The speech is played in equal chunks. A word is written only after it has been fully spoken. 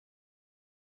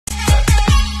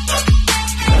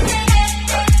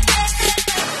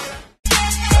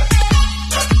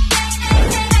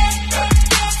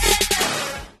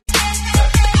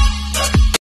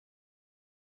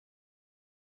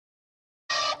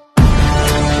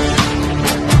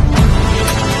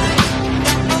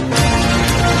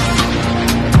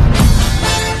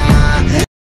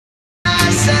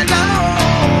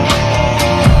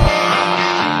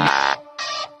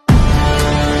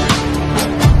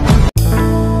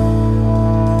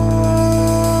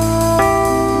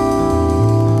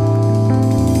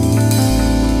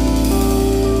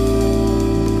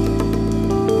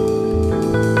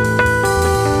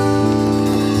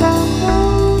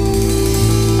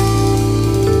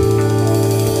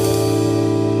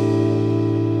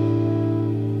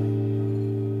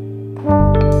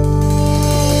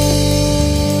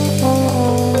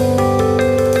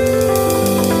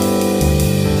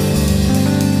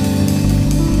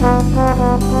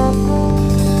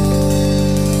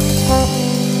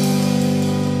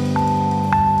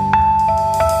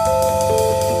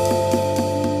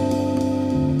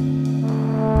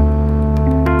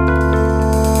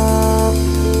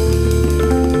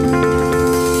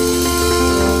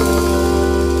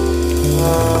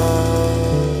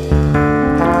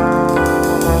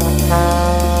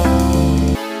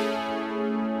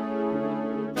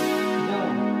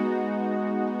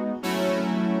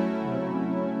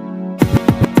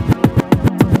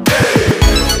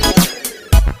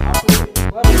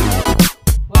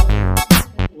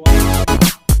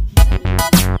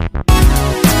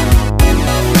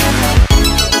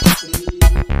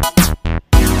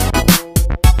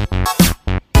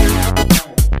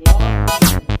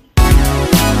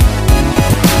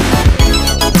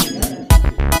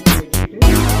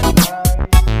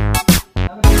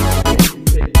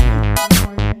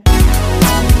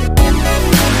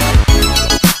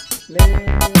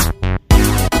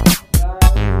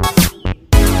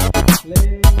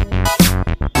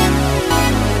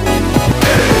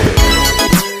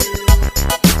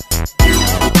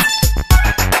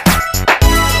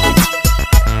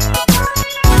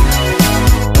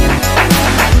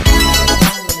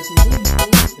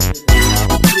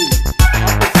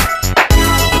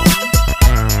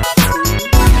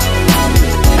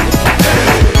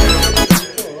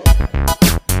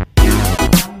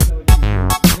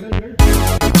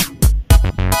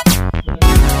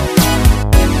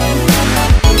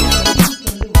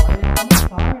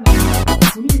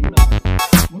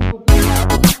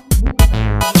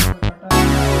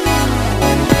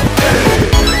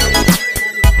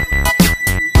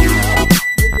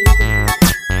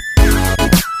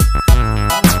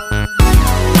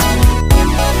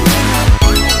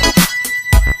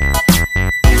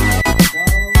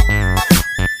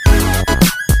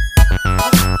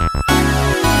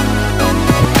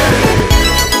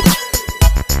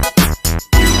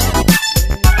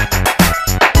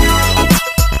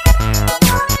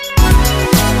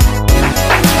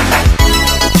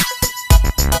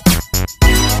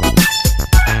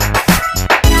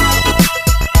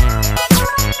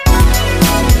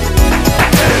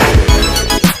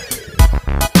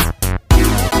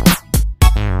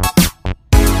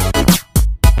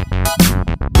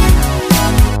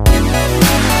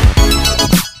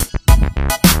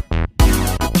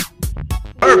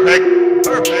Perfect,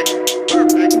 perfect,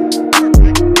 perfect,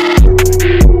 perfect.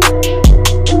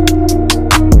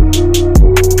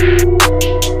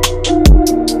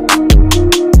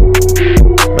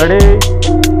 Ready?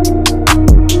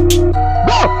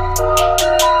 Go!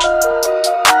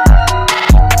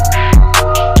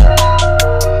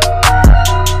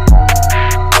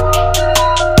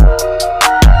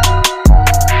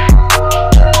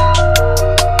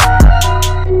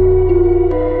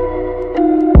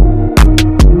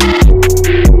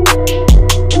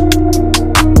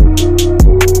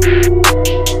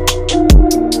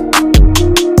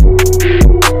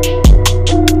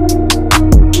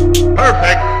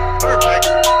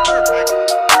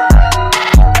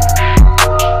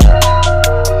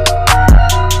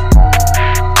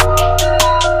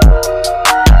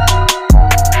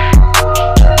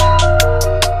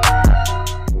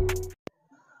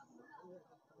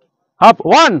 Up,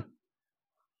 1,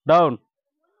 down,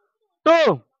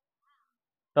 2,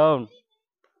 down,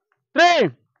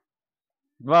 3,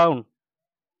 down,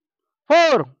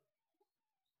 4,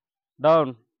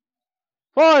 down,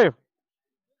 5,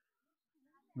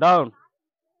 down,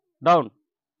 down.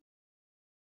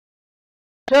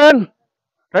 10,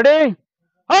 ready,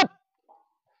 up.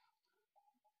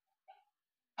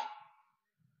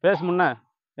 Face முன்ன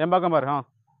என் பக்கம் பாரு.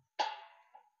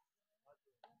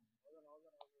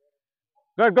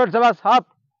 Good, good, Sebas, up.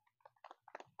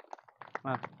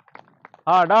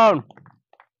 Down.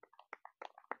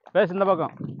 Face இந்த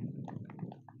பக்கம்.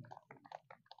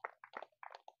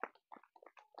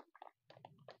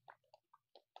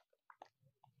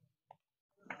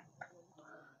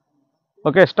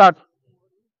 Okay, start.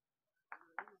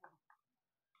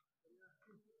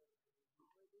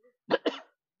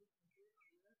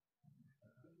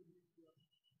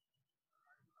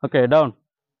 Okay, down.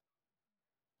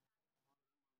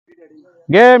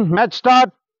 Game, match start.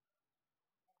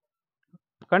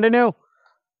 Continue.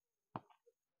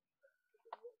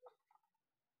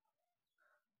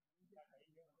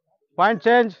 Point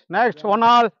change. Next,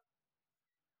 1-all.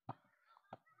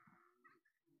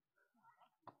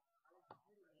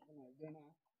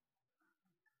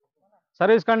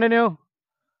 Service continue.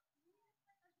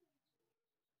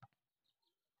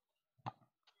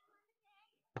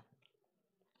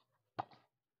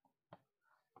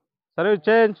 Service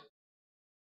change.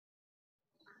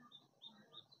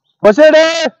 Proceed.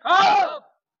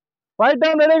 Fight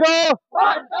time, ready, go.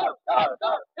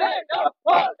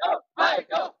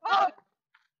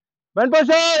 Bend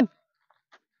position.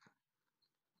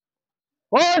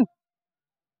 1,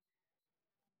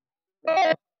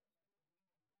 2,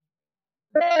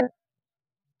 3,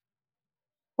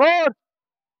 4,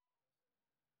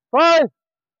 5.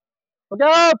 Okay,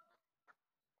 up.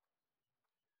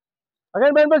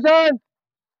 Again, bend position.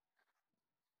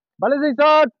 Balancing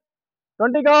start.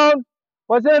 20 count.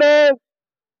 Proceed.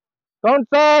 Count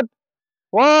start.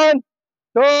 1,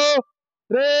 2,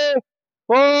 3,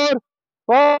 4,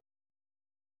 5,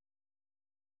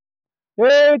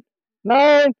 8,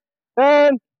 9,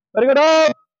 10. Very good.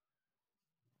 Up.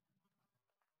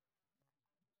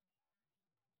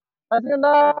 Second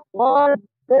up. 1,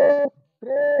 2,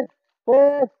 3,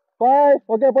 4, 5.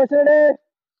 Okay, proceed.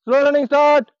 Slow running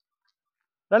start.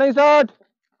 Running start.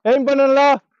 Aim பண்ணு நல்லா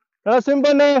நல்லா swim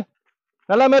பண்ணு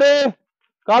நல்லா மாரி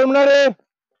கால் முன்னாடி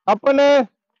அப் பண்ணு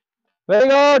very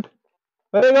good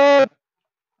very good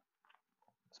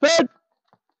speed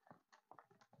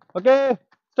okay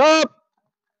stop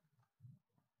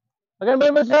again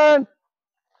bend position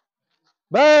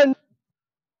bend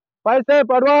 5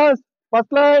 step advance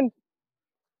first line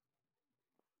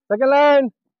second line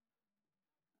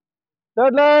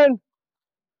third line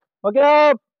okay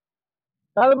up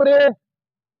கால் முடி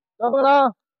stop பண்ணலாம்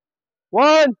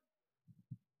 1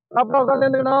 ப்ராப்பரா உட்கார்ந்து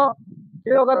இருந்துக்கணும்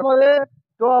கீழே உட்காரும் போது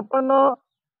 2 அப் பண்ணணும்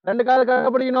 2 கால்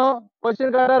கரெக்டா பிடிக்கணும்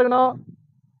பொசிஷன் கரெக்டா இருக்கணும்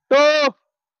 2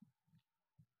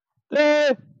 3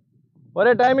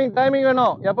 ஒரே டைமிங்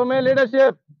வேணும் எப்பவுமே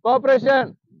லீடர்ஷிப் கோஆபரேஷன்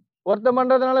ஒருத்தம்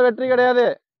பண்றதுனால வெற்றி கிடையாது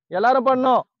எல்லாரும்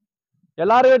பண்ணணும்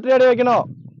எல்லாரும் வெற்றி அடைய வைக்கணும்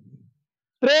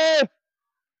 3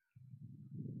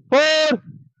 4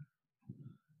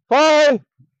 5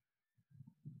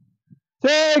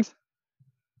 6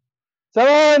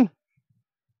 7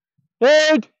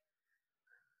 8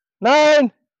 9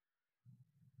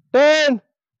 10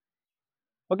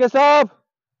 ஓகே ஸ்டாப்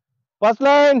ஃபர்ஸ்ட்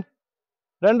லைன்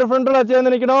ரெண்டு ஃப்ரண்ட் ரோல்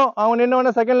சேர்ந்து நிக்கணும் அவங்க நின்ன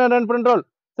உடனே செகண்ட் லைன் ரெண்டு ஃப்ரண்ட் ரோல்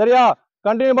சரியா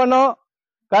கண்டினியூ பண்ணோம்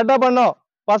கரெக்டா பண்ணோம்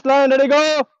ஃபர்ஸ்ட் லைன் ரெடி கோ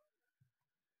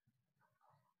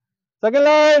second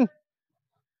line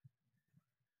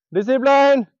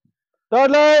discipline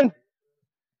third line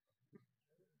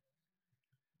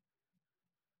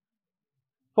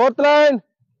fourth line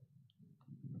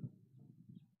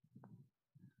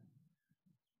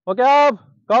okay அப்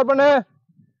கவர் பண்ணு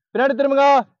பின்னாடி திரும்புங்க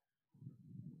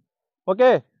okay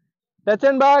touch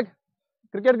and back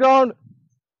cricket ground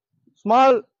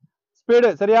small speed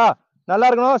சரியா நல்லா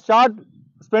இருக்கணும் ஷார்ட்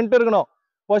ஸ்ப்ரிண்ட் இருக்கணும்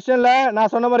பொசிஷன்ல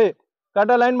நான் சொன்ன மாதிரி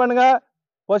கரெக்டா லைன் பண்ணுங்க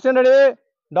பொசிஷன் ரெடி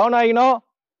டவுன் ஆகிக்கணும்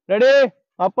ரெடி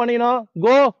அப் பண்ணிக்கணும்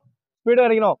கோ ஸ்பீடு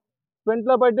அடிக்கணும்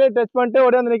ஸ்ப்ரிண்ட்ல போயிட்டு டச் பண்ணிட்டு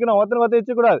ஓடியாந்து நிக்கணும் ஒருத்தர்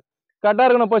வச்சு கூடாது கரெக்டா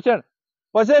இருக்கணும் position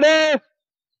position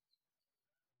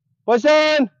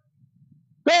position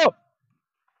go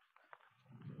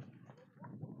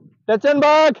touch and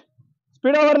back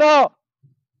speedo வரணும்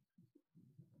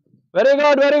very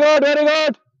good very good very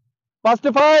good first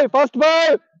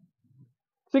 5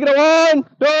 சீக்கிரம் 1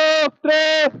 2 3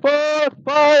 4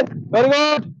 5 very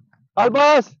good all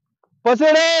pass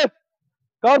position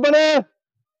cover பண்ணு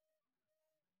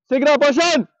சீக்கிரம்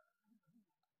பொசிஷன்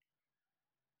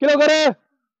கீழே உட்காரு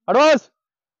advance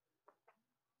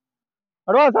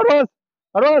advance advance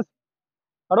advance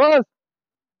advance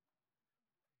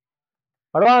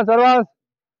advance advance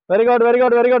very good very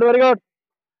good very good very good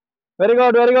very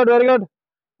good very good very good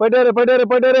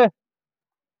போயிட்டு இரு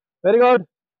very good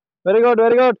very good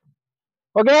very good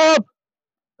okay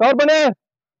cover பண்ணு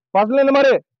ஃபர்ஸ்ட்ல இந்த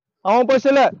மாதிரி அவன்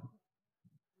பொசிஷன்ல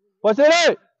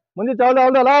பொசிஷன் முடிஞ்சு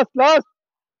அவ்வளோ லாஸ்ட்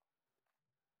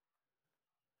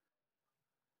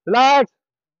ரிலாக்ஸ்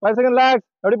 5 செகண்ட் ரிலாக்ஸ்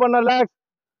எப்படி பண்ண ரிலாக்ஸ்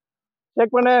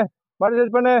செக் பண்ணு பாடி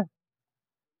செக் பண்ணு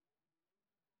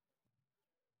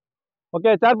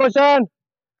okay sir position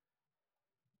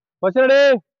ready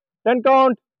 10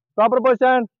 count proper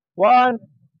position 1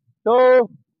 2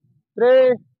 3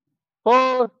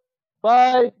 4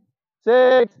 5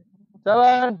 6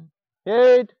 7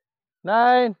 8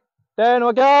 9 10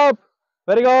 okay up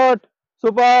very good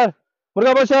super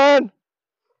முருகா position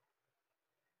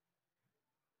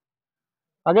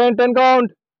again 10 count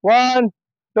 1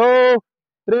 2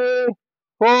 3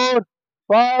 4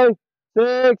 5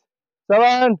 6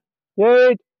 7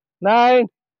 8 9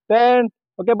 10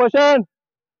 okay position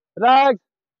relax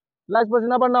position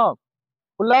என்ன பண்ணோம்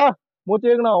ஃபுல்லா மூச்சு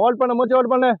இழுக்கணும் ஹோல்ட் பண்ணு மூச்சு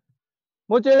ஹோல்ட் பண்ணு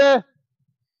மூச்சு இழு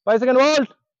 5 செகண்ட்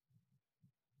ஹோல்ட்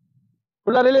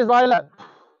ஃபுல்லா ரிலீஸ் வாயில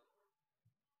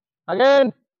again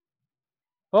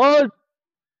hold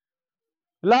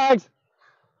relax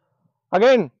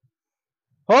again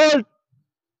hold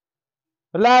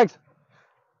Relax.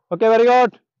 Okay, very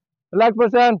good. Relax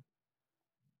person.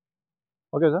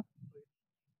 Okay, sir.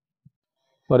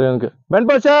 Very good. Bend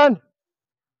person.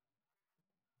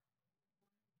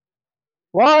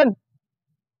 1,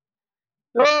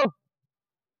 2,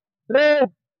 3,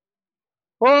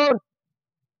 4,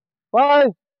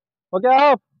 5. Okay,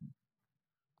 up.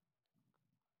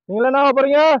 நீங்கள என்ன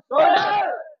போறீங்க?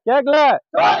 கேக்கல.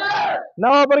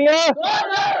 என்ன போறீங்க?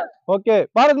 ஓகே.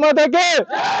 பாரத் மாதா கி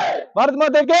பாரத்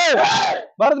மாதா கி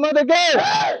பாரத் மாதா கி.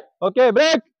 Okay,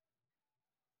 break.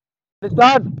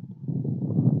 Start.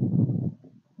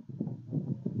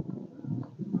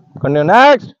 Continue.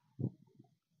 Next.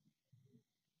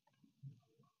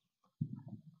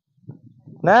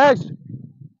 Next.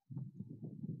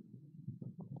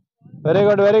 Very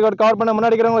good, very good. Cover பண்ண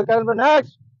முன்னாடி இருக்கறவங்க cover பண்ணு.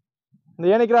 Next.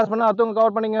 இந்த ஏணி கிராஸ் பண்ணா அடுத்தவங்க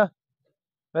கவர் பண்ணீங்க.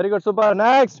 Very good, super.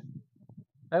 நெக்ஸ்ட்.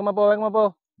 வேகமா போ, வேகமா போ.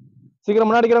 சீக்கிரம்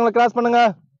முன்னாடி இருக்கறவங்க கிராஸ் பண்ணுங்க.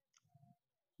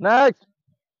 Next.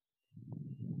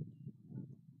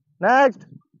 Next.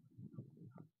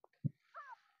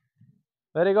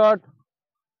 Very good.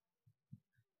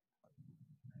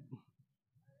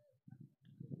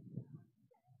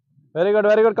 Very good,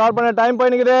 very good. Cover பண்ணு. டைம்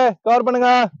போய் நிக்குது. கவர் பண்ணுங்க.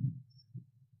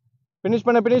 ஃபினிஷ்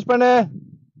பண்ணு, ஃபினிஷ் பண்ணு.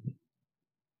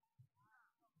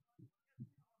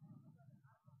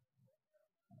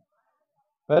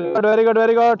 Very good, very good,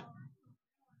 very good.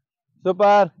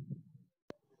 Super.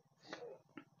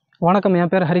 வணக்கம்,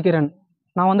 என் பேர் ஹரிகிரண்.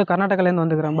 நான் வந்து கர்நாடகாலேருந்து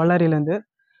வந்துக்கிறேன், பಳ್ಳாரியிலேருந்து.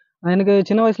 எனக்கு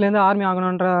சின்ன வயசுலேருந்து ஆர்மி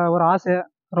ஆகணுன்ற ஒரு ஆசை,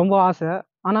 ரொம்ப ஆசை.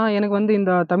 ஆனால் எனக்கு வந்து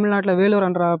இந்த தமிழ்நாட்டில்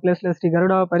வேலூர்ன்ற பிளேஸில் ஸ்ரீ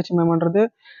கருடா பயிற்சி மையம்ன்றது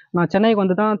நான் சென்னைக்கு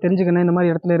வந்து தான் தெரிஞ்சுக்கினேன் இந்த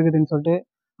மாதிரி இடத்துல இருக்குதுன்னு சொல்லிட்டு.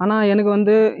 ஆனால் எனக்கு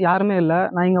வந்து யாருமே இல்லை.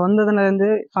 நான் இங்கே வந்ததுலேருந்து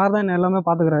சார் தான் என்னை எல்லாமே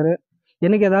பார்த்துக்கிறாரு.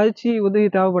 எனக்கு ஏதாச்சும் உதவி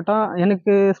தேவைப்பட்டால்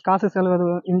எனக்கு காசு செலவு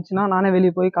இருந்துச்சுன்னா நானே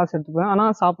வெளியே போய் காசு எடுத்துப்பேன்.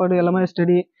 ஆனால் சாப்பாடு எல்லாமே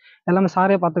ஸ்டடி எல்லாமே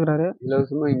சாரே பார்த்துக்கிறாரு.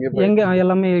 எங்கே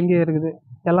எல்லாமே எங்கே இருக்குது,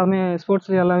 எல்லாமே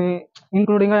ஸ்போர்ட்ஸ்ல எல்லாமே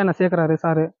இன்க்ளூடிங்காக என்னை சேர்க்குறாரு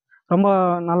சார். ரொம்ப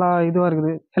நல்லா இதுவாக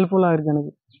இருக்குது, ஹெல்ப்ஃபுல்லாக இருக்குது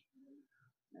எனக்கு.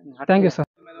 Thank you sir.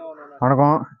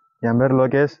 வணக்கம், என் பேர்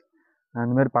லோகேஷ். நான்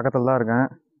இந்தமாரி பக்கத்தில் தான் இருக்கேன்.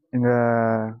 இங்கே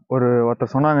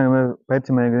ஒருத்தர் சொன்னாங்க, இந்தமாரி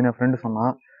பயிற்சி மையம் என் ஃப்ரெண்டு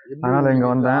சொன்னான். அதனால் இங்கே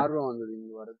வந்தேன்.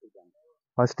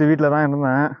 ஃபஸ்ட்டு வீட்டில் தான்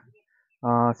இருந்தேன்.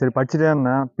 சரி படிச்சுட்டே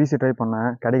இருந்தேன். பிசி ட்ரை பண்ணேன்,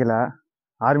 கிடைக்கல.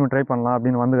 ஆர்மி ட்ரை பண்ணலாம்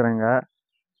அப்படின்னு வந்துக்கிறேன். இங்கே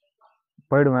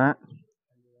போயிடுவேன்,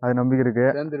 அது நம்பிக்கை இருக்குது.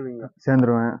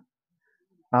 சேர்ந்துருவேன்.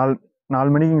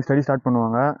 4 மணிக்கு இங்கே ஸ்டடி ஸ்டார்ட்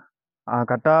பண்ணுவாங்க.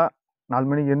 கரெக்டாக 4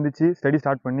 மணிக்கு எழுந்திரிச்சு ஸ்டடி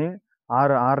ஸ்டார்ட் பண்ணி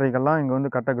 6:30க்கெல்லாம் இங்கே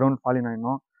வந்து கரெக்டாக கிரவுண்ட் ஃபாலின்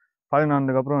ஆகிடணும். ஃபாலின்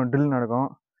ஆனதுக்கப்புறம் ட்ரில் நடக்கும்.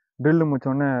 ட்ரில்லு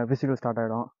முடிச்சோடனே ஃபிசிக்கல் ஸ்டார்ட்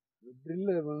ஆகிடும்.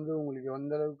 ட்ரில்லு வந்து உங்களுக்கு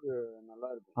எந்த அளவுக்கு நல்லா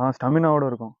இருக்கும்? ஸ்டெமினாவோட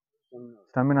இருக்கும்.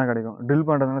 ஸ்டெமினா கிடைக்கும். ட்ரில்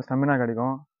பண்ணுறதுனால ஸ்டெமினா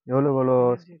கிடைக்கும். எவ்வளோ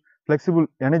ஃப்ளெக்சிபிள்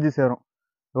எனர்ஜி சேரும்.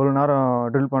 எவ்வளோ நேரம்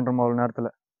ட்ரில் பண்ணுறோமோ அவ்வளோ நேரத்தில்.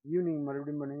 ஈவினிங்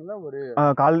மறுபடியும் பண்ணீங்களா? ஒரு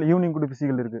காலையில் ஈவினிங் கூட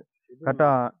ஃபிசிக்கல் இருக்குது.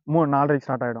 கரெக்டாக 4:30க்கு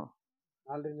ஸ்டார்ட் ஆகிடும்.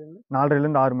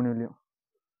 4:30லேருந்து 6 மணி வரையும்.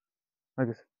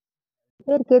 Okay sir.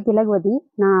 பேர் கே திலகவதி.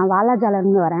 நான்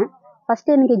வாலாஜாலேருந்து வரேன்.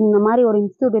 ஃபஸ்ட்டு எனக்கு இந்த மாதிரி ஒரு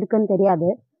இன்ஸ்டியூட் இருக்குதுன்னு தெரியாது.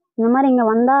 இந்த மாதிரி இங்கே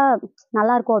வந்தால்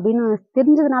நல்லாயிருக்கும் அப்படின்னு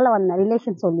தெரிஞ்சதுனால வந்தேன்,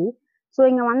 ரிலேஷன் சொல்லி. ஸோ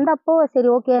இங்கே வந்தப்போ சரி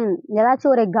ஓகே,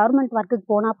 ஏதாச்சும் ஒரு கவர்மெண்ட் ஒர்க்குக்கு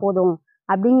போனால் போதும்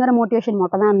அப்படிங்கிற மோட்டிவேஷன்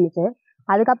மட்டும் தான் இருந்துச்சு.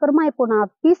 அதுக்கப்புறமா இப்போ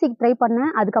நான் பிசிக்கு ட்ரை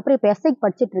பண்ணேன். அதுக்கப்புறம் இப்போ எஸ்ஐக்கு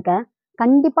படிச்சுட்ருக்கேன்.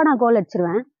 கண்டிப்பாக நான் கோல்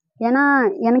அடிச்சிருவேன். ஏன்னா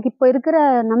எனக்கு இப்போ இருக்கிற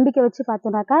நம்பிக்கை வச்சு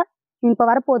பார்த்தோன்னாக்கா, இப்போ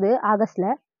வரப்போகுது ஆகஸ்ட்டில்,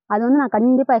 அது வந்து நான்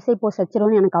கண்டிப்பாக எஸ்ஐ போஸ்ட்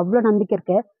வச்சிருவேன்னு எனக்கு அவ்வளோ நம்பிக்கை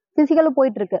இருக்குது. ஃபிசிக்கலும்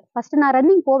போயிட்டுருக்கு. ஃபஸ்ட்டு நான்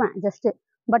ரன்னிங் போவேன் ஜஸ்ட்டு.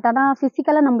 பட் ஆனால்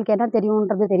ஃபிசிக்கலாக நம்மளுக்கு என்ன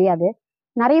தெரியுன்றது தெரியாது.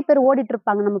 நிறைய பேர் ஓடிட்டு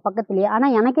இருப்பாங்க நம்ம பக்கத்துலேயே.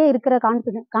 ஆனால் எனக்கே இருக்கிற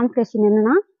கான்ஃபிடேஷன்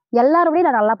என்னன்னா, எல்லாரோடையும்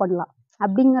நான் நல்லா பண்ணலாம்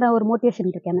அப்படிங்கிற ஒரு மோட்டிவேஷன்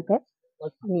இருக்குது எனக்கு.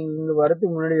 நீங்கள்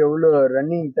வரதுக்கு முன்னாடி எவ்வளோ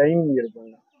ரன்னிங் டைமிங்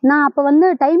இருப்பாங்க? நான் அப்போ வந்து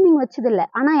டைமிங் வச்சதில்லை.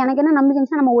 ஆனால் எனக்கு என்ன நம்பிக்கை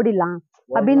இருந்துச்சுன்னா நம்ம ஓடிடலாம்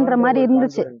அப்படின்ற மாதிரி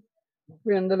இருந்துச்சு.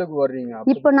 இப்போ எந்த அளவுக்கு வர்றீங்க?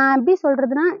 இப்போ நான் எப்படி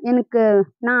சொல்கிறதுனா, எனக்கு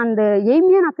நான் அந்த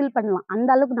எய்மையாக நான் ஃபீல் பண்ணலாம், அந்த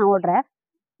அளவுக்கு நான் ஓடுறேன்.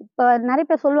 இப்போ நிறைய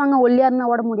பேர் சொல்லுவாங்க ஒல்லியாக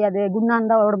இருந்தால் ஓட முடியாது, குண்டா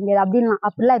இருந்தால் ஓட முடியாது அப்படின்லாம்.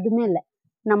 அப்படிலாம் எதுவுமே இல்லை.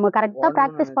 நம்ம கரெக்டாக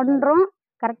ப்ராக்டிஸ் பண்ணுறோம்,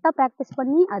 கரெக்டாக ப்ராக்டிஸ்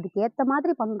பண்ணி அதுக்கேற்ற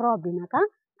மாதிரி பண்ணுறோம் அப்படின்னாக்கா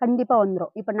கண்டிப்பாக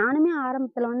வந்துடும். இப்போ நானுமே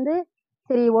ஆரம்பத்தில் வந்து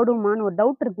சரி ஓடுவோமான்னு ஒரு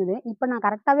டவுட் இருக்குது. இப்போ நான்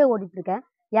கரெக்டாகவே ஓடிட்டுருக்கேன்.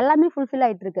 எல்லாமே ஃபுல்ஃபில்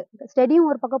ஆகிட்டுருக்கு. ஸ்டடியும்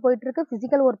ஒரு பக்கம் போயிட்டுருக்கு,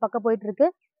 ஃபிசிக்கல் ஒரு பக்கம் போயிட்டுருக்கு.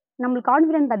 நம்மளுக்கு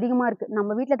கான்ஃபிடென்ட் அதிகமாக இருக்குது.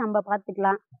 நம்ம வீட்டில் நம்ம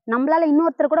பார்த்துக்கலாம், நம்மளால்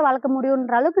இன்னொருத்தர் கூட வளர்க்க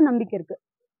முடியுன்ற அளவுக்கு நம்பிக்கை இருக்குது.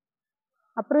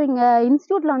 அப்புறம் இங்கே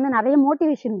இன்ஸ்டியூட்டில் வந்து நிறைய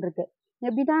மோட்டிவேஷன் இருக்குது.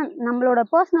 எப்படின்னா, நம்மளோட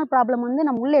பர்சனல் ப்ராப்ளம் வந்து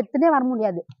நம்ம உள்ளே எத்துனே வர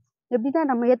முடியாது. எப்படின்னா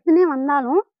நம்ம எத்துனே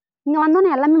வந்தாலும் இங்கே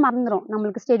வந்தோன்னே எல்லாமே மறந்துடும்.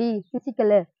 நம்மளுக்கு ஸ்டடி,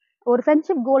 ஃபிசிக்கலு, ஒரு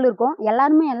ஃப்ரெண்ட்ஷிப் கோல் இருக்கும்.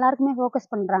 எல்லாருக்குமே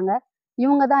ஃபோக்கஸ் பண்ணுறாங்க.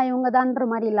 இவங்க தான்ன்ற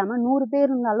மாதிரி இல்லாமல் 100 பேர்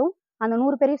இருந்தாலும் அந்த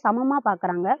 100 பேரையும் சமமாக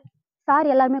பார்க்குறாங்க. சார்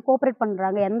எல்லாருமே கோஆப்ரேட்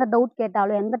பண்ணுறாங்க. எந்த டவுட்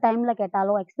கேட்டாலும் எந்த டைமில்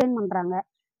கேட்டாலும் எக்ஸ்பிளைன் பண்ணுறாங்க.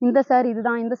 இந்த சார்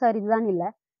இதுதான், இந்த சார் இதுதான் இல்லை,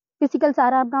 ஃபிசிக்கல்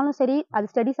சாராக இருந்தாலும் சரி, அது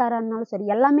ஸ்டடி சாராக இருந்தாலும் சரி,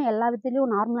 எல்லாமே எல்லா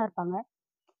விதத்துலேயும் நார்மலாக இருப்பாங்க.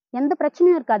 எந்த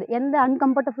பிரச்சனையும் இருக்காது. எந்த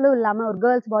அன்கம்ஃபர்டபுளும் இல்லாமல் ஒரு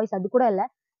கேர்ள்ஸ், பாய்ஸ் அது கூட இல்லை.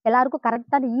 எல்லாருக்கும்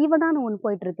கரெக்டான ஈவனான ஒன்று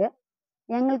போயிட்டுருக்கு.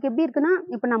 எங்களுக்கு எப்படி இருக்குன்னா,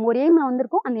 இப்போ நம்ம ஒரு எய்மில்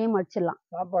வந்திருக்கோம், அந்த எய்ம் அடிச்சிடலாம்.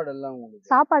 சாப்பாடெல்லாம்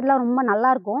உங்களுக்கு சாப்பாடுலாம் ரொம்ப நல்லா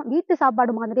இருக்கும். வீட்டு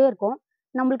சாப்பாடு மாதிரியே இருக்கும்.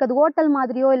 நம்மளுக்கு அது ஹோட்டல்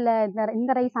மாதிரியோ இல்லை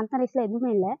இந்த ரைஸ் அந்த ரைஸ்ல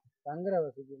எதுவுமே இல்லை. தங்குற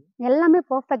வசதி எல்லாமே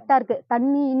பெர்ஃபெக்ட்டா இருக்கு.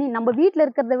 தண்ணி இனி நம்ம வீட்ல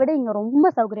இருக்கிறத விட இங்க ரொம்ப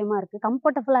சௌகரியமா இருக்கு.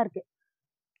 கம்ஃபர்டபுளா இருக்கு.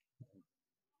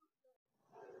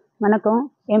 வணக்கம்.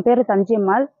 என் பேரு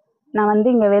தஞ்சையம்மாள். நான் வந்து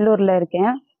இங்க வேலூர்ல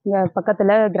இருக்கேன். இங்க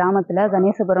பக்கத்துல கிராமத்துல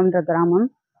கணேசபுரம்ன்ற கிராமம்.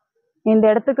 இந்த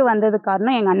இடத்துக்கு வந்ததுக்கு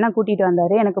காரணம் எங்க அண்ணன் கூட்டிட்டு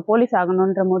வந்தாரு. எனக்கு போலீஸ்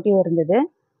ஆகணுன்ற மோட்டிவ் இருந்தது.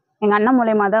 எங்க அண்ணன்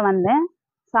மூலியமா தான் வந்தேன்.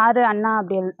 சாரு, அண்ணா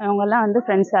அப்படி அவங்கெல்லாம் வந்து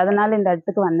ஃப்ரெண்ட்ஸ். அதனால இந்த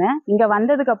இடத்துக்கு வந்தேன். இங்க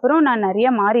வந்ததுக்கு அப்புறம் நான் நிறைய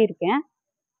மாறி இருக்கேன்.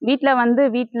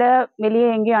 வீட்டில் வெளியே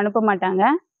எங்கேயும் அனுப்ப மாட்டாங்க.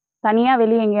 தனியாக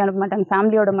வெளியே எங்கேயும் அனுப்ப மாட்டாங்க.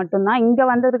 ஃபேமிலியோட மட்டும்தான். இங்கே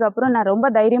வந்ததுக்கப்புறம் நான் ரொம்ப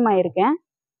தைரியமாக இருக்கேன்.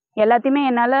 எல்லாத்தையுமே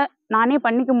என்னால் நானே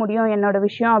பண்ணிக்க முடியும் என்னோட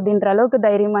விஷயம் அப்படின்ற அளவுக்கு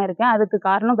தைரியமாக இருக்கேன். அதுக்கு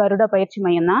காரணம் கருடா பயிற்சி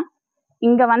மையம் தான்.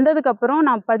 இங்கே வந்ததுக்கப்புறம்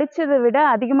நான் படித்ததை விட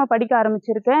அதிகமாக படிக்க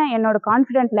ஆரம்பிச்சிருக்கேன். என்னோட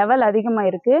கான்ஃபிடென்ட் லெவல் அதிகமாக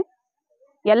இருக்குது.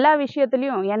 எல்லா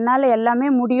விஷயத்துலையும் என்னால் எல்லாமே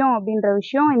முடியும் அப்படின்ற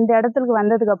விஷயம் இந்த இடத்துக்கு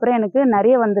வந்ததுக்கப்புறம் எனக்கு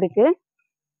நிறைய வந்திருக்கு.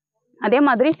 அதே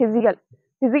மாதிரி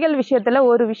ஃபிசிக்கல் விஷயத்துல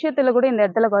ஒரு விஷயத்துல கூட இந்த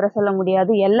இடத்துல குறை சொல்ல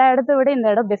முடியாது. எல்லா இடத்த விட இந்த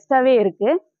இடம் பெஸ்ட்டாவே இருக்கு.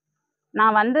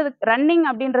 நான் வந்தது ரன்னிங்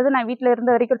அப்படின்றது நான் வீட்டில்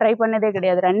இருந்த வரைக்கும் ட்ரை பண்ணதே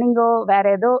கிடையாது. ரன்னிங்கோ வேற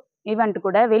ஏதோ ஈவெண்ட்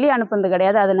கூட வெளியே அனுப்புனது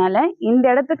கிடையாது. அதனால இந்த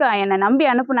இடத்துக்கு என்னை நம்பி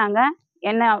அனுப்புனாங்க.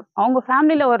 என்னை அவங்க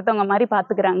ஃபேமிலியில் ஒருத்தவங்க மாதிரி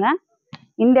பார்த்துக்கிறாங்க.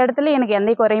 இந்த இடத்துல எனக்கு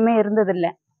எந்த குறையுமே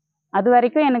இருந்ததில்லை. அது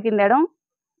வரைக்கும் எனக்கு இந்த இடம்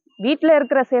வீட்டில்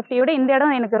இருக்கிற சேஃப்டியோட இந்த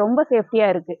இடம் எனக்கு ரொம்ப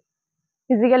சேஃப்டியாக இருக்குது.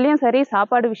 ஃபிசிக்கல்லையும் சரி,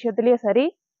 சாப்பாடு விஷயத்துலையும் சரி,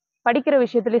 படிக்கிற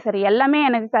விஷயத்துலையும் சரி, எல்லாமே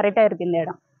எனக்கு கரெக்டாக இருக்குது இந்த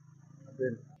இடம்.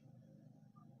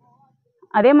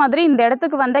 அதே மாதிரி இந்த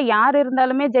இடத்துக்கு வந்தால் யார்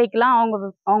இருந்தாலுமே ஜெயிக்கலாம்.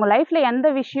 அவங்க லைஃப்பில் எந்த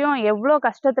விஷயம் எவ்வளோ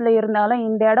கஷ்டத்தில் இருந்தாலும்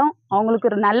இந்த இடம் அவங்களுக்கு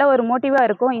ஒரு நல்ல ஒரு மோட்டிவாக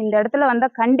இருக்கும். இந்த இடத்துல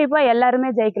வந்தால் கண்டிப்பாக எல்லாருமே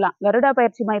ஜெயிக்கலாம். கருடா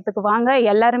பயிற்சி மையத்துக்கு வாங்க,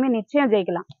 எல்லாருமே நிச்சயம்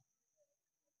ஜெயிக்கலாம்.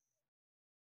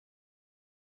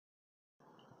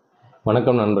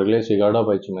 வணக்கம் நண்பர்களே. ஸ்ரீ கருடா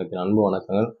பயிற்சி மையத்தின் அன்பு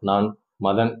வணக்கங்கள். நான்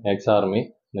மதன், எக்ஸ்-ஆர்மி.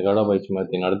 இந்த கருடா பயிற்சி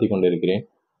மையத்தை நடத்தி கொண்டிருக்கிறேன்.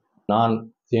 நான்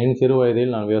என் சிறு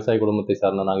வயதில் நான் விவசாய குடும்பத்தை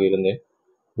சார்ந்தவனாக இருந்தேன்.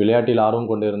 விளையாட்டில் ஆர்வம்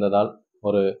கொண்டிருந்ததால்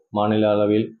ஒரு மாநில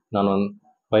அளவில் நான்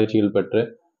பயிற்சிகள் பெற்று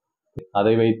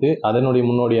அதை வைத்து அதனுடைய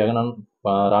முன்னோடியாக நான்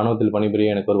இராணுவத்தில்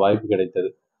பணிபுரிய எனக்கு ஒரு வாய்ப்பு கிடைத்தது.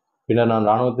 பின்னர் நான்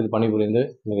இராணுவத்தில் பணிபுரிந்து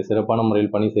மிக சிறப்பான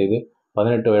முறையில் பணி செய்து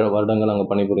 18 வருடங்கள் அங்கு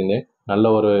பணிபுரிந்தேன். நல்ல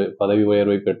ஒரு பதவி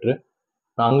உயர்வை பெற்று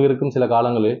அங்கு இருக்கும் சில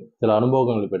காலங்களில் சில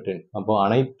அனுபவங்களை பெற்றேன். அப்போ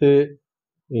அனைத்து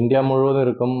இந்தியா முழுவதும்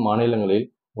இருக்கும் மாநிலங்களில்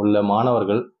உள்ள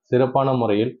மாணவர்கள் சிறப்பான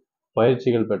முறையில்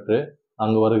பயிற்சிகள் பெற்று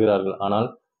அங்கு வருகிறார்கள். ஆனால்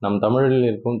நம் தமிழில்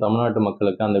இருக்கும் தமிழ்நாட்டு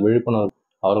மக்களுக்கு அந்த விழிப்புணர்வு,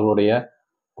 அவர்களுடைய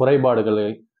குறைபாடுகளை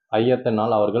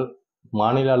ஐயத்தினால் அவர்கள்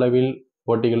மாநில அளவில்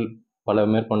போட்டிகள் பல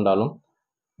மேற்கொண்டாலும்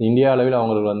இந்திய அளவில்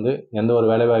அவர்கள் எந்த ஒரு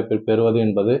வேலைவாய்ப்பை பெறுவது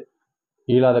என்பது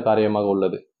இயலாத காரியமாக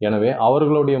உள்ளது. எனவே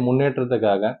அவர்களுடைய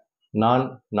முன்னேற்றத்துக்காக நான்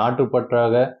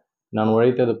நாட்டுப்பற்றாக நான்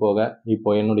உழைத்தது போக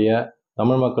இப்போ என்னுடைய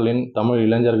தமிழ் மக்களின், தமிழ்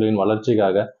இளைஞர்களின்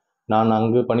வளர்ச்சிக்காக நான்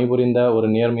அங்கு பணிபுரிந்த ஒரு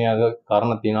நேர்மையாக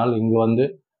காரணத்தினால் இங்கு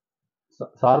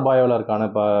சார்பாய்வாளருக்கான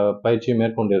பயிற்சியை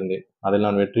மேற்கொண்டிருந்தேன். அதில்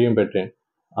நான் வெற்றியும் பெற்றேன்.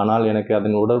 ஆனால் எனக்கு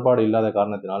அதன் உடன்பாடு இல்லாத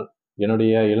காரணத்தினால்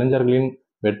என்னுடைய இளைஞர்களின்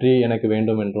வெற்றி எனக்கு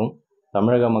வேண்டும் என்றும்,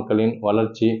 தமிழக மக்களின்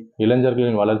வளர்ச்சி,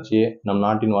 இளைஞர்களின் வளர்ச்சியே நம்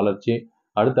நாட்டின் வளர்ச்சி,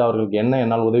 அடுத்து அவர்களுக்கு என்ன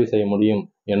என்னால் உதவி செய்ய முடியும்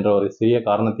என்ற ஒரு சிறிய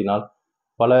காரணத்தினால்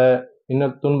பல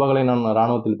துன்பங்களை நான்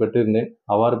இராணுவத்தில் பெற்றிருந்தேன்.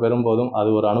 அவ்வாறு பெறும்போதும் அது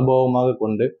ஒரு அனுபவமாக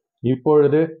கொண்டு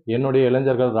இப்பொழுது என்னுடைய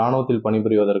இளைஞர்கள் இராணுவத்தில்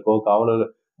பணிபுரிவதற்கோ, காவலர்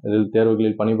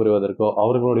தேர்வுகளில் பணிபுரிவதற்கோ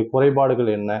அவர்களுடைய குறைபாடுகள்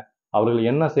என்ன, அவர்கள்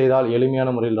என்ன செய்தால் எளிமையான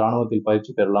முறையில் இராணுவத்தில்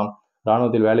பயிற்சி பெறலாம்,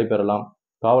 இராணுவத்தில் வேலை பெறலாம்,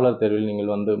 காவலர் தேர்வில்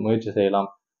நீங்கள் முயற்சி செய்யலாம்,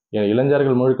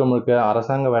 இளைஞர்கள் முழுக்க முழுக்க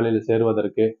அரசாங்க வேலையில்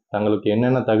சேருவதற்கு தங்களுக்கு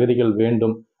என்னென்ன தகுதிகள்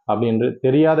வேண்டும் அப்படின்னு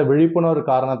தெரியாத விழிப்புணர்வு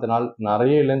காரணத்தினால்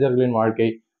நிறைய இளைஞர்களின் வாழ்க்கை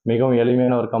மிகவும்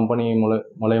எளிமையான ஒரு கம்பெனி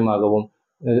மூலயமாகவும்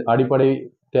அடிப்படை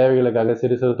தேவைகளுக்காக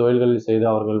சிறு சிறு தொழில்களில் செய்து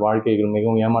அவர்கள் வாழ்க்கைகள்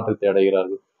மிகவும் ஏமாற்றத்தை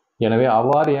அடைகிறார்கள். எனவே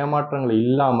அவ்வாறு ஏமாற்றங்கள்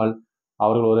இல்லாமல்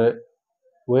அவர்கள் ஒரு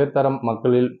உயர்தரம்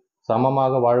மக்களில்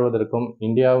சமமாக வாழ்வதற்கும்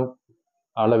இந்தியா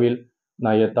அளவில்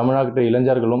தமிழ்நாட்டு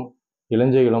இளைஞர்களும்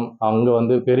இளைஞர்களும்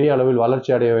அங்கு பெரிய அளவில்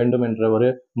வளர்ச்சி அடைய வேண்டும் என்ற ஒரு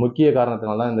முக்கிய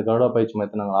காரணத்தினால்தான் இந்த கருடா பயிற்சி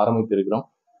மையத்தை நாங்கள் ஆரம்பித்திருக்கிறோம்.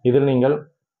 இதில் நீங்கள்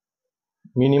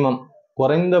மினிமம்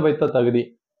குறைந்தபட்ச தகுதி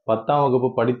 10ஆம் வகுப்பு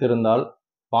படித்திருந்தால்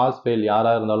பாஸ் ஃபெயில்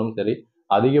யாராக இருந்தாலும் சரி,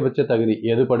 அதிகபட்ச தகுதி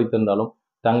எது படித்திருந்தாலும்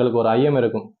தங்களுக்கு ஒரு ஐயம்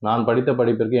இருக்கும். நான் படித்த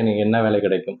படிப்பிற்கு எனக்கு என்ன வேலை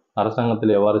கிடைக்கும்,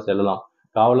 அரசாங்கத்தில் எவ்வாறு செல்லலாம்,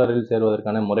 காவலரில்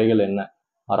சேருவதற்கான முறைகள் என்ன,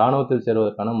 இராணுவத்தில்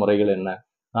சேருவதற்கான முறைகள் என்ன,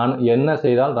 நான் என்ன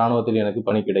செய்தால் இராணுவத்தில் எனக்கு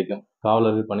பணி கிடைக்கும்,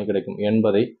 காவலரில் பணி கிடைக்கும்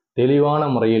என்பதை தெளிவான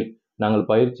முறையில் நாங்கள்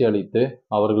பயிற்சி அளித்து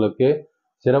அவர்களுக்கு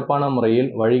சிறப்பான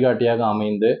முறையில் வழிகாட்டியாக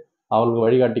அமைந்து அவர்களுக்கு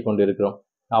வழிகாட்டி கொண்டிருக்கிறோம்.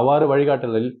 அவ்வாறு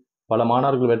வழிகாட்டலில் பல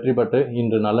மாணவர்கள் வெற்றி பெற்று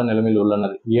இன்று நல்ல நிலைமையில்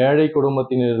உள்ளனர். ஏழை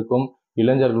குடும்பத்தினருக்கும்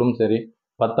இளைஞர்களும் சரி,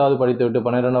 10வது படித்துவிட்டு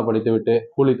 12வது படித்துவிட்டு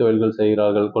கூலி தொழில்கள்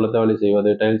செய்கிறார்கள். குளத்த வேலை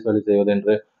செய்வது, டைல்ஸ் வேலை செய்வது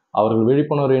என்று அவர்கள்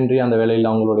விழிப்புணர்வின்றி அந்த வேலையில்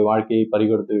அவங்களுடைய வாழ்க்கையை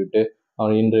பறிகொடுத்து விட்டு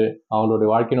இன்று அவங்களுடைய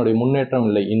வாழ்க்கையினுடைய முன்னேற்றம்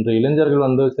இல்லை. இன்று இளைஞர்கள்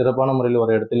வந்து சிறப்பான முறையில்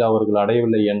ஒரு இடத்தில் அவர்கள்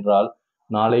அடையவில்லை என்றால்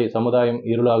நாளை சமுதாயம்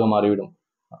இருளாக மாறிவிடும்.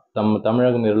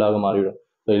 தமிழகம் இருளாக மாறிவிடும்.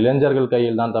 இளைஞர்கள்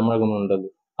கையில் தான் தமிழகம் உள்ளது.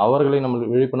 அவர்களை நம்ம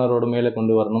விழிப்புணர்வோடு மேலே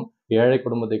கொண்டு வரணும். ஏழை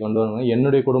குடும்பத்தை கொண்டு வரணும்.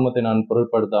 என்னுடைய குடும்பத்தை நான்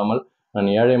பொருட்படுத்தாமல் நான்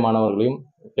ஏழை மாணவர்களையும்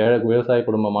ஏழை விவசாய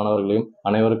குடும்ப மாணவர்களையும்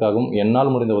அனைவருக்காகவும்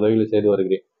என்னால் முடிந்த உதவிகளை செய்து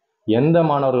வருகிறேன். எந்த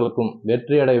மாணவர்களுக்கும்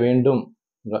வெற்றி அடைய வேண்டும்,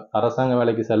 அரசாங்க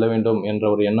வேலைக்கு செல்ல வேண்டும் என்ற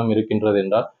ஒரு எண்ணம் இருக்கின்றது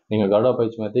என்றால் நீங்கள் கருடா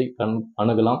பயிற்சி மையத்தை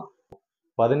அணுகலாம்.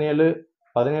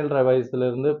 17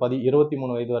 வயசுலேருந்து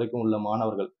 23 வயது வரைக்கும் உள்ள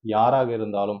மாணவர்கள் யாராக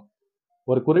இருந்தாலும்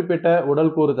ஒரு குறிப்பிட்ட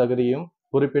உடல் கூறு தகுதியும்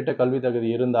குறிப்பிட்ட கல்வி தகுதி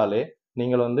இருந்தாலே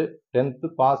நீங்கள் வந்து 10th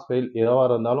பாஸ் ஃபெயில் எதுவாக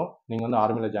இருந்தாலும் நீங்கள் வந்து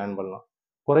ஆர்மியில் ஜாயின் பண்ணலாம்.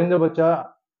 குறைந்தபட்ச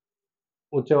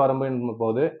உச்சவரம்பு என்பது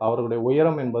போது அவர்களுடைய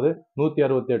உயரம் என்பது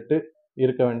 168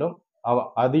 இருக்க வேண்டும்.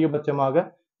 அதிகபட்சமாக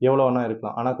எவ்வளோ வேணா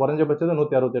இருக்கலாம். ஆனால் குறைஞ்சபட்சது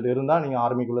 168 இருந்தால் நீங்கள்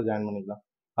ஆர்மிக்குள்ளே ஜாயின் பண்ணிக்கலாம்.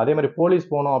 அதே மாதிரி போலீஸ்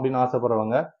போகணும் அப்படின்னு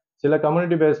ஆசைப்படுறவங்க சில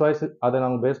கம்யூனிட்டி பேஸ் வாய்ஸ் அதை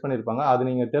நாங்கள் பேஸ் பண்ணியிருப்பாங்க. அது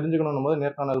நீங்கள் தெரிஞ்சுக்கணும் போது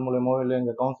நேர்காணல் மூலமோ இல்லை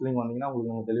எங்கள் கவுன்சிலிங் வந்தீங்கன்னா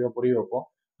உங்களுக்கு நாங்கள் தெளிவாக புரிய வைப்போம்.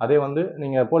 அதே வந்து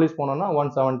நீங்கள் போலீஸ் போனோம்னா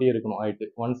 170 இருக்கணும் height,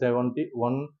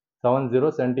 170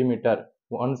 centimetre,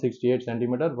 168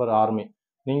 centimetre for army.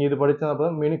 நீங்கள் இது படித்தா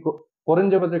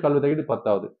குறைஞ்சபட்ச கல்வி தகுதி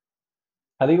 10வது.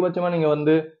 அதிகபட்சமாக நீங்கள்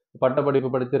வந்து பட்டப்படிப்பு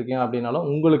படிச்சிருக்கீங்க அப்படின்னாலும்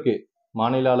உங்களுக்கு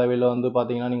மாநில அளவில் வந்து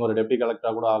பார்த்தீங்கன்னா நீங்கள் ஒரு டெப்டி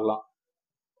கலெக்டராக கூட ஆகலாம்.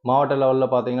 மாவட்ட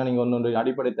லெவலில் பார்த்தீங்கன்னா நீங்கள் ஒன்று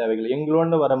அடிப்படை தேவைகள்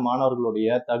எங்களோட வர மாணவர்களுடைய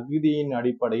தகுதியின்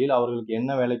அடிப்படையில் அவர்களுக்கு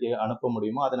என்ன வேலைக்கு அனுப்ப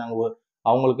முடியுமோ அதை நாங்கள்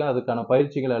அவங்களுக்கு அதுக்கான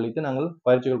பயிற்சிகள் அளித்து நாங்கள்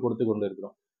பயிற்சிகள் கொடுத்து கொண்டு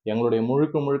இருக்கிறோம். எங்களுடைய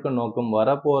முழுக்க நோக்கம்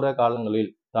வரப்போற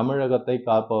காலங்களில் தமிழகத்தை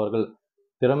காப்பவர்கள்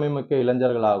திறமைமிக்க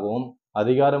இளைஞர்களாகவும்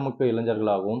அதிகாரமிக்க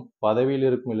இளைஞர்களாகவும் பதவியில்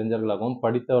இருக்கும் இளைஞர்களாகவும்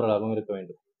படித்தவர்களாகவும் இருக்க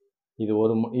வேண்டும்.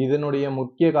 இதனுடைய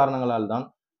முக்கிய காரணங்களால் தான்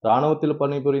இராணுவத்தில்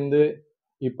பணிபுரிந்து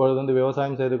இப்பொழுது வந்து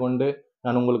விவசாயம் செய்து கொண்டு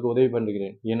நான் உங்களுக்கு உதவி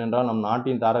பண்ணுகிறேன். ஏனென்றால் நம்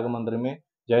நாட்டின் தாரக மந்திரமே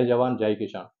ஜெய் ஜவான் ஜெய்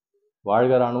கிஷான்,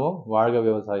 வாழ்க இராணுவம் வாழ்க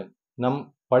விவசாயம். நம்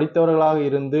படித்தவர்களாக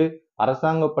இருந்து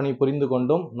அரசாங்க பணி புரிந்து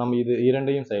கொண்டும் நம் இது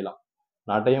இரண்டையும் செய்யலாம்.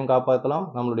 நாட்டையும் காப்பாற்றலாம்,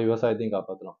 நம்மளுடைய விவசாயத்தையும்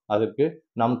காப்பாற்றலாம். அதற்கு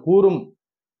நாம் கூறும்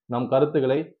நம்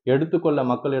கருத்துக்களை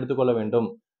மக்கள் எடுத்துக்கொள்ள வேண்டும்,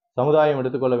 சமுதாயம்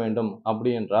எடுத்துக்கொள்ள வேண்டும்.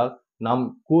 அப்படி என்றால் நாம்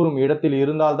கூறும் இடத்தில்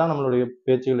இருந்தால்தான் நம்மளுடைய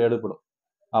பேச்சுகள் எடுப்படும்.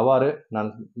 அவ்வாறு நான்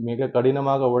மிக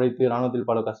கடினமாக உழைத்து இராணுவத்தில்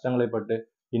பல கஷ்டங்களை பட்டு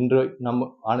இன்று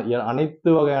அனைத்து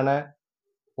வகையான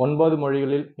 9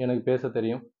 மொழிகளில் எனக்கு பேச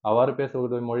தெரியும். அவ்வாறு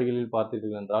பேசக்கூடிய மொழிகளில்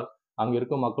பார்த்தீர்கள் என்றால் அங்கு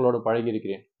இருக்கும் மக்களோடு பழகி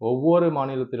இருக்கிறேன். ஒவ்வொரு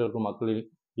மாநிலத்தில் இருக்கும் மக்களில்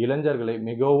இளைஞர்களை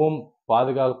மிகவும்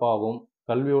பாதுகாப்பாகவும்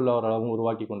கல்வி உள்ளவர்களாகவும்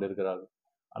உருவாக்கி கொண்டிருக்கிறார்கள்.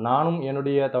 நானும்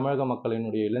என்னுடைய தமிழக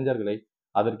மக்களினுடைய இளைஞர்களை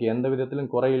அதற்கு எந்த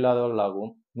விதத்திலும்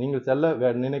குறையில்லாதவர்களாகவும் நீங்கள்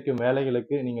செல்ல நினைக்கும்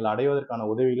வேலைகளுக்கு நீங்கள் அடைவதற்கான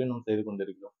உதவிகளையும் நாம் செய்து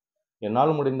கொண்டிருக்கிறோம்.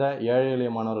 என்னால் முடிந்த ஏழை எளிய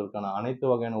மாணவர்களுக்கான அனைத்து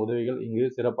வகையான உதவிகள் இங்கு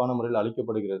சிறப்பான முறையில்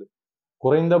அளிக்கப்படுகிறது.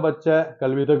 குறைந்தபட்ச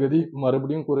கல்வி தகுதி,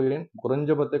 மறுபடியும் கூறுகிறேன்,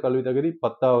 குறைஞ்சபட்ச கல்வி தகுதி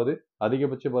 10வது,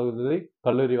 அதிகபட்ச பகுதி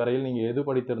கல்லூரி வரையில் நீங்கள் எது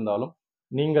படித்திருந்தாலும்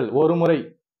நீங்கள் ஒரு முறை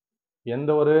எந்த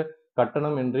ஒரு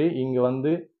கட்டணம் இன்றி இங்கு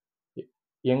வந்து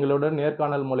எங்களுடன்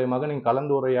நேர்காணல் மூலமாக நீங்கள்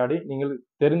கலந்துரையாடி நீங்கள்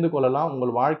தெரிந்து கொள்ளலாம்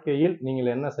உங்கள் வாழ்க்கையில்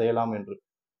நீங்கள் என்ன செய்யலாம் என்று.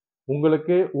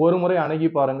 உங்களுக்கு ஒரு முறை அணுகி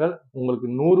பாருங்கள், உங்களுக்கு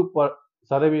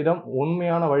 100%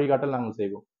 உண்மையான வழிகாட்டல் நாங்கள்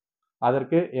செய்வோம்.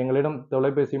 அதற்கு எங்களிடம்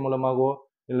தொலைபேசி மூலமாகவோ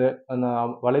இல்லை அந்த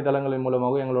வலைதளங்களின்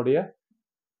மூலமாகவோ எங்களுடைய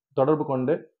தொடர்பு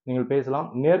கொண்டு நீங்கள் பேசலாம்.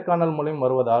 நேர்காணல் மூலம்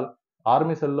வருவதால்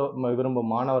ஆர்மி செல்ல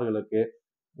விரும்பும் மாணவர்களுக்கு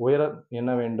உயரம்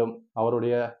என்ன வேண்டும்,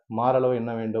 அவருடைய மாரளவு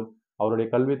என்ன வேண்டும், அவருடைய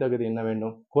கல்வி தகுதி என்ன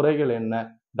வேண்டும், குறைகள் என்ன,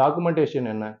 டாக்குமெண்டேஷன்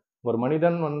என்ன. ஒரு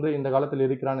மனிதன் வந்து இந்த காலத்தில்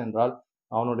இருக்கிறான் என்றால்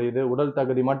அவனுடைய உடல்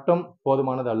தகுதி மட்டும்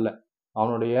போதுமானது அல்ல.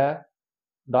 அவனுடைய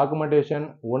டாக்குமெண்டேஷன்,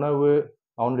 உணவு,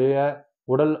 அவனுடைய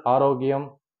உடல் ஆரோக்கியம்,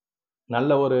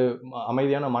 நல்ல ஒரு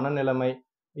அமைதியான மனநிலைமை,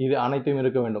 இது அனைத்தும்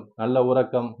இருக்க வேண்டும். நல்ல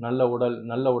உறக்கம், நல்ல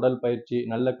உடல் பயிற்சி,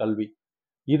 நல்ல கல்வி,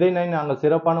 இதனை நாங்கள்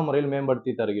சிறப்பான முறையில்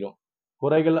மேம்படுத்தி தருகிறோம்.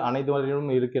 குறைகள் அனைத்தும்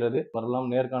இருக்கிறது. வரலாம்,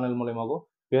 நேர்காணல் மூலமாக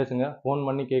பேசுங்க, ஃபோன்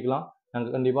பண்ணி கேட்கலாம்.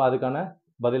 நாங்கள் கண்டிப்பாக அதுக்கான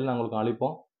பதில் நாங்கள் உங்களுக்கு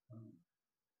அளிப்போம்.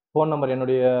 ஃபோன் நம்பர்,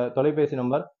 என்னுடைய தொலைபேசி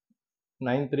நம்பர்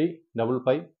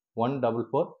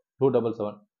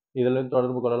 9355144277. இதில்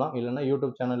தொடர்பு கொள்ளலாம். இல்லைன்னா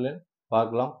யூடியூப் சேனலில்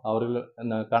பார்க்கலாம், அவர்கள்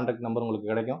அந்த கான்டாக்ட் நம்பர்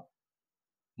உங்களுக்கு கிடைக்கும்.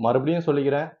 மறுபடியும்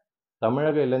சொல்லிக்கிறேன்,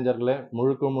 தமிழக இளைஞர்களை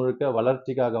முழுக்க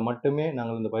வளர்ச்சிக்காக மட்டுமே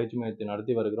நாங்கள் இந்த பயிற்சி மையத்தை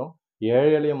நடத்தி வருகிறோம்.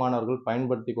 ஏழை எளிய மாணவர்கள்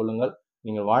பயன்படுத்தி கொள்ளுங்கள்.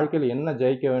 நீங்கள் வாழ்க்கையில் என்ன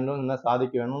ஜெயிக்க வேண்டும், என்ன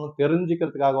சாதிக்க வேண்டும்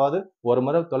தெரிஞ்சுக்கிறதுக்காகவாது ஒரு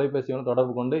முறை தொலைபேசியோடு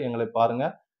தொடர்பு கொண்டு எங்களை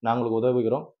பாருங்கள். நாங்களுக்கு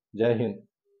உதவுகிறோம். ஜெய்ஹிந்த்.